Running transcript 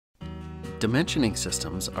Dimensioning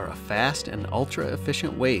systems are a fast and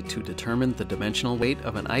ultra-efficient way to determine the dimensional weight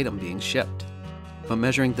of an item being shipped. But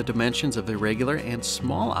measuring the dimensions of irregular and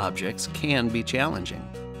small objects can be challenging.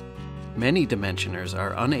 Many dimensioners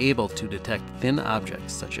are unable to detect thin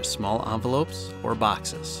objects such as small envelopes or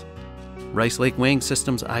boxes. Rice Lake Weighing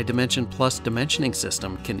System's iDimension Plus dimensioning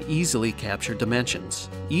system can easily capture dimensions,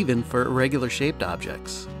 even for irregular shaped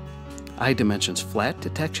objects. iDimension's flat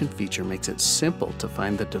detection feature makes it simple to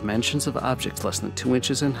find the dimensions of objects less than 2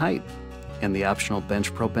 inches in height, and the optional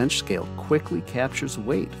Bench Pro bench scale quickly captures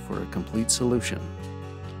weight for a complete solution.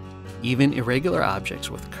 Even irregular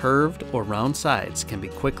objects with curved or round sides can be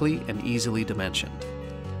quickly and easily dimensioned.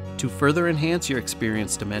 To further enhance your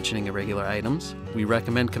experience dimensioning irregular items, we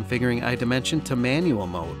recommend configuring iDimension to manual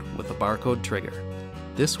mode with a barcode trigger.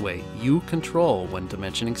 This way, you control when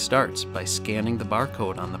dimensioning starts by scanning the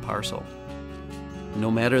barcode on the parcel.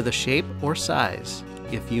 No matter the shape or size,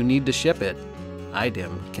 if you need to ship it,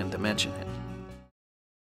 iDim can dimension it.